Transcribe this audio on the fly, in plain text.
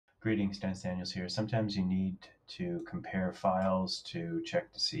Greetings, Dan Daniels here. Sometimes you need to compare files to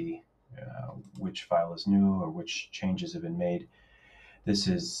check to see which file is new or which changes have been made. This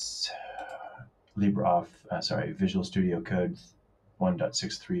is Visual Studio Code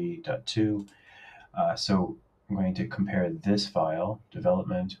 1.63.2. So I'm going to compare this file,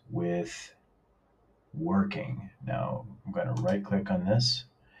 development, with working. Now I'm going to right-click on this,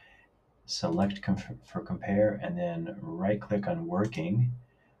 select for compare, and then right-click on working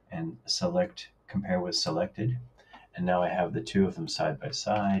and select compare with selected. And now I have the two of them side by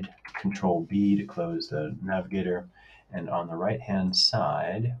side. Control B to close the navigator. And on the right hand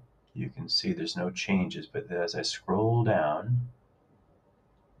side, you can see there's no changes, but as I scroll down,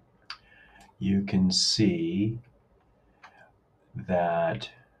 you can see that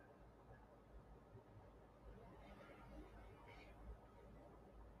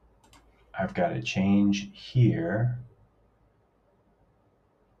I've got a change here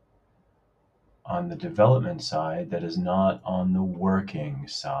on the development side that is not on the working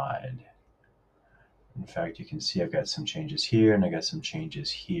side. In fact, you can see I've got some changes here and I got some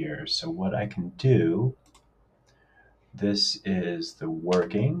changes here. So what I can do, this is the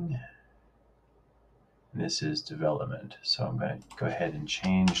working, and this is development. So I'm going to go ahead and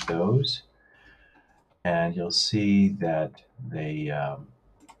change those. And you'll see that they,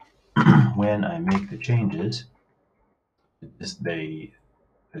 when I make the changes,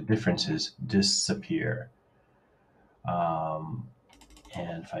 the differences disappear. And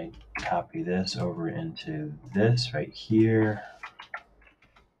if I copy this over into this right here,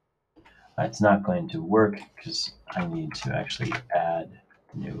 it's not going to work because I need to actually add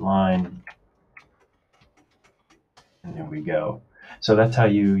a new line. And there we go. So that's how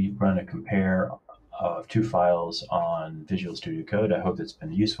you run a compare of two files on Visual Studio Code. I hope that's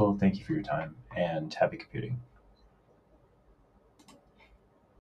been useful. Thank you for your time and happy computing.